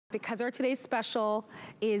Because our today's special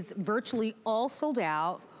is virtually all sold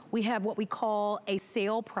out, we have what we call a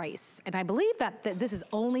sale price. And I believe that this is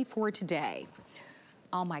only for today.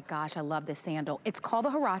 Oh my gosh, I love this sandal. It's called the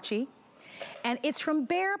Huarache, and it's from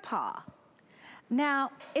BEARPAW.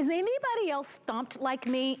 Now, is anybody else stumped like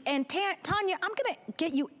me? And Tanya, I'm gonna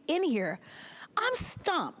get you in here. I'm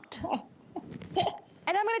stumped.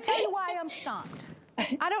 And I'm gonna tell you why I'm stumped.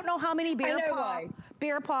 I don't know how many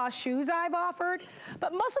BEARPAW shoes I've offered,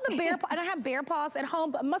 but most of the BEARPAW, and I have BEARPAWs at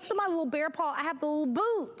home, but most of my little BEARPAW, I have the little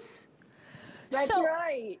boots. That's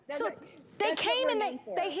right. They came and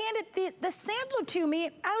they handed the sandal to me,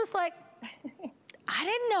 and I was like, I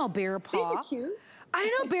didn't know BEARPAW. These are cute. I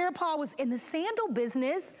didn't know BEARPAW was in the sandal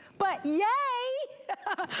business, but yay!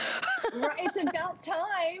 Right, it's about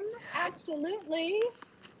time, absolutely.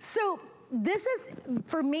 So this is,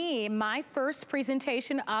 for me, my first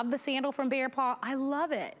presentation of the sandal from BEARPAW. I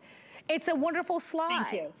love it. It's a wonderful slide.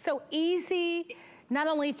 Thank you. So easy, not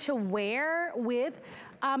only to wear with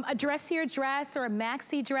a dressier dress or a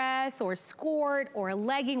maxi dress or a skirt or a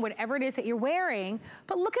legging, whatever it is that you're wearing,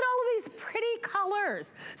 but look at all of these pretty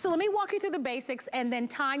colors. So let me walk you through the basics, and then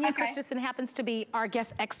Tanya Christensen happens to be our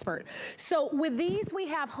guest expert. So with these, we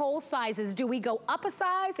have whole sizes. Do we go up a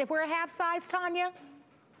size if we're a half size, Tanya?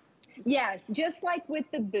 Yes, just like with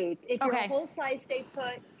the boots. If you're a whole size, stay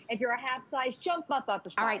put. If you're a half size, jump up a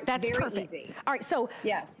size. All right, that's perfect. Easy. All right, so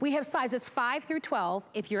we have sizes 5 through 12.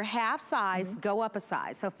 If you're half size, go up a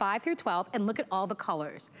size. So 5 through 12, and look at all the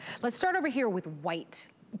colors. Let's start over here with white.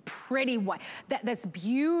 Pretty white. That's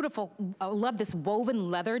beautiful. I love this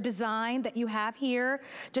woven leather design that you have here.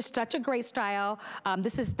 Just such a great style.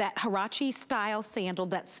 This is that Huarache style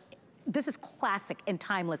sandal this is classic and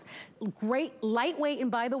timeless. Great, lightweight, and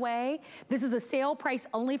by the way, this is a sale price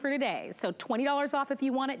only for today. So $20 off if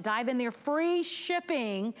you want it. Dive in there. Free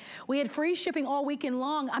shipping. We had free shipping all weekend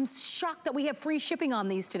long. I'm shocked that we have free shipping on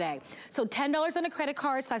these today. So $10 on a credit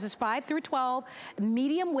card, sizes 5 through 12,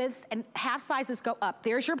 medium widths, and half sizes go up.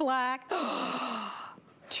 There's your black.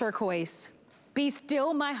 Turquoise. Be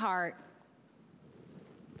still my heart.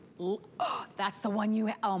 That's the one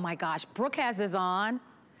you, oh my gosh. Brooke has this on.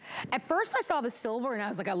 At first I saw the silver and I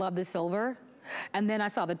was like, I love this silver. And then I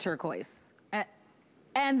saw the turquoise.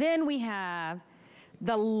 And then we have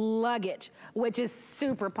the luggage, which is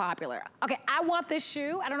super popular. Okay, I want this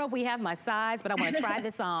shoe. I don't know if we have my size, but I want to try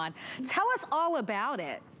this on. Tell us all about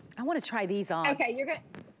it. I want to try these on. Okay,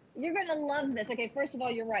 you're gonna love this. Okay, first of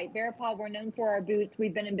all, you're right. BEARPAW, we're known for our boots.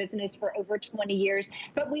 We've been in business for over 20 years,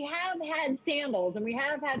 but we have had sandals and we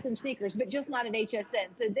have had some sneakers, but just not at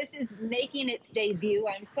HSN. So this is making its debut.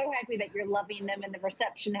 I'm so happy that you're loving them and the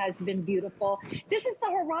reception has been beautiful. This is the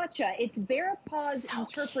Huarache. It's BEARPAW's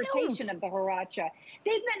interpretation of the Huarache.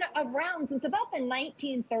 They've been around since about the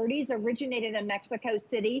 1930s, originated in Mexico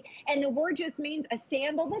City, and the word just means a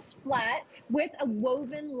sandal that's flat with a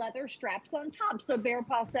woven leather straps on top. So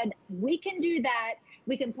BEARPAW said, we can do that.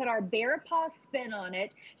 We can put our BEARPAW spin on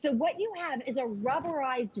it. So what you have is a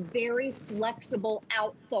rubberized, very flexible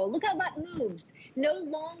outsole. Look how that moves. No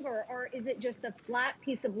longer or is it just a flat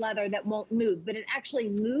piece of leather that won't move, but it actually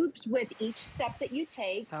moves with each step that you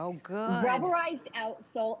take. So good. Rubberized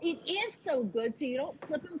outsole. It is so good so you don't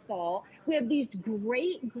slip and fall. We have these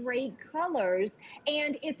great, great colors,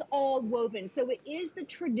 and it's all woven. So it is the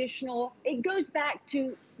traditional, it goes back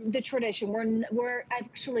to the tradition. We're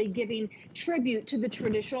actually giving tribute to the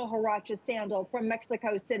traditional Huarache sandal from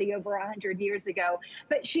Mexico City over 100 years ago.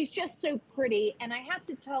 But she's just so pretty, and I have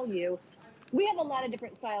to tell you, we have a lot of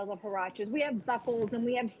different styles of Huaraches. We have buckles and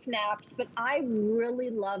we have snaps, but I really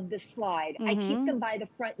love the slide. I keep them by the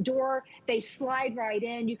front door. They slide right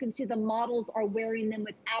in. You can see the models are wearing them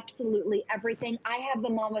with absolutely everything. I have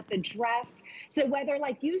them on with the dress. So whether,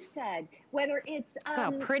 like you said, whether it's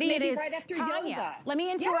how pretty it is. Right after Tanya, yoga. Let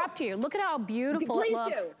me interrupt you. Look at how beautiful Please it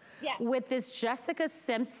looks do. with this Jessica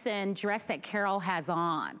Simpson dress that Carol has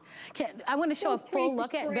on. I want to show a full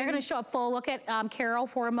look at, they're going to show a full look at Carol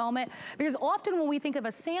for a moment, because often when we think of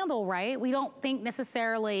a sandal, right, we don't think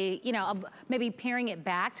necessarily, you know, of maybe pairing it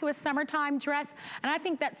back to a summertime dress. And I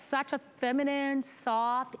think that's such a feminine,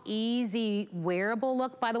 soft, easy, wearable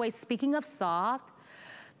look. By the way, speaking of soft,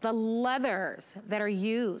 the leathers that are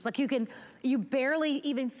used, like you barely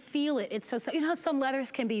even feel it. It's so, you know, some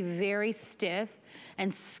leathers can be very stiff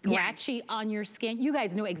and scratchy on your skin. You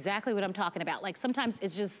guys know exactly what I'm talking about. Like sometimes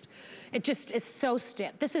it's just, It just is so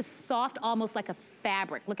stiff. This is soft, almost like a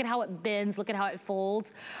fabric. Look at how it bends, look at how it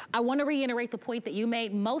folds. I wanna reiterate the point that you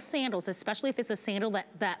made. Most sandals, especially if it's a sandal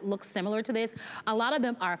that looks similar to this, a lot of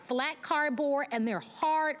them are flat cardboard and they're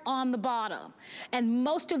hard on the bottom. And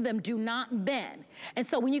most of them do not bend. And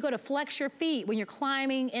so when you go to flex your feet, when you're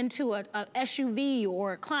climbing into a SUV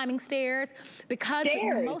or climbing stairs, because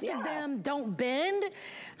most of them don't bend,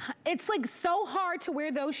 it's like so hard to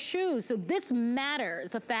wear those shoes. So this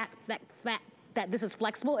matters, the fact that this is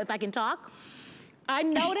flexible, if I can talk. I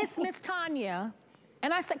noticed, Miss Tanya,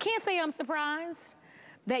 and I can't say I'm surprised,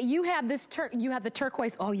 that you have this, you have the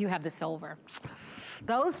turquoise, oh, you have the silver.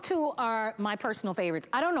 Those two are my personal favorites.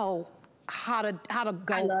 I don't know how to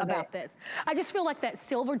go about this. I just feel like that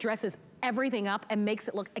silver dresses everything up and makes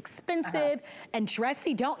it look expensive and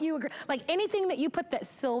dressy. Don't you agree? Like anything that you put that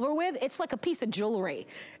silver with, it's like a piece of jewelry.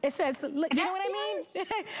 It says, you know what I mean?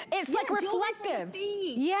 It's like reflective.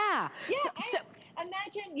 Yeah.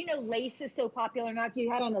 Imagine, you know, lace is so popular now. If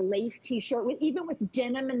you had on a lace t-shirt, even with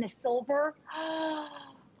denim and the silver.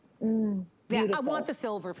 Yeah, I want the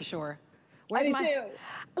silver for sure. Where's Let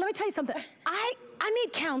me tell you something. I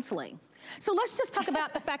need counseling. So let's just talk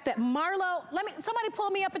about the fact that Marlo, somebody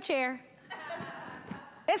pull me up a chair.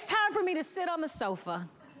 It's time for me to sit on the sofa.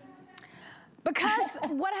 Because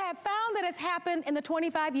what I have found that has happened in the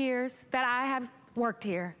 25 years that I have worked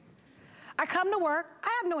here, I come to work, I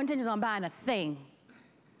have no intentions on buying a thing.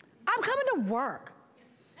 I'm coming to work.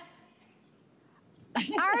 I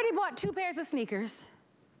already bought 2 pairs of sneakers.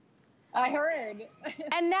 I heard.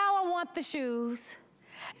 And now I want the shoes.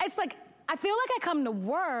 It's like, I feel like I come to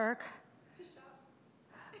work,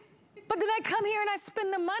 but then I come here and I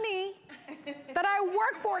spend the money that I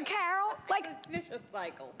work for, Carol. Like, vicious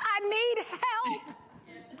cycle. I need help.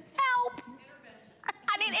 Help.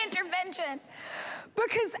 I need intervention.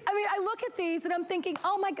 Because, I mean, I look at these and I'm thinking,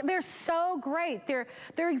 oh my God, they're so great. They're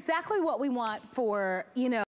exactly what we want for, you know,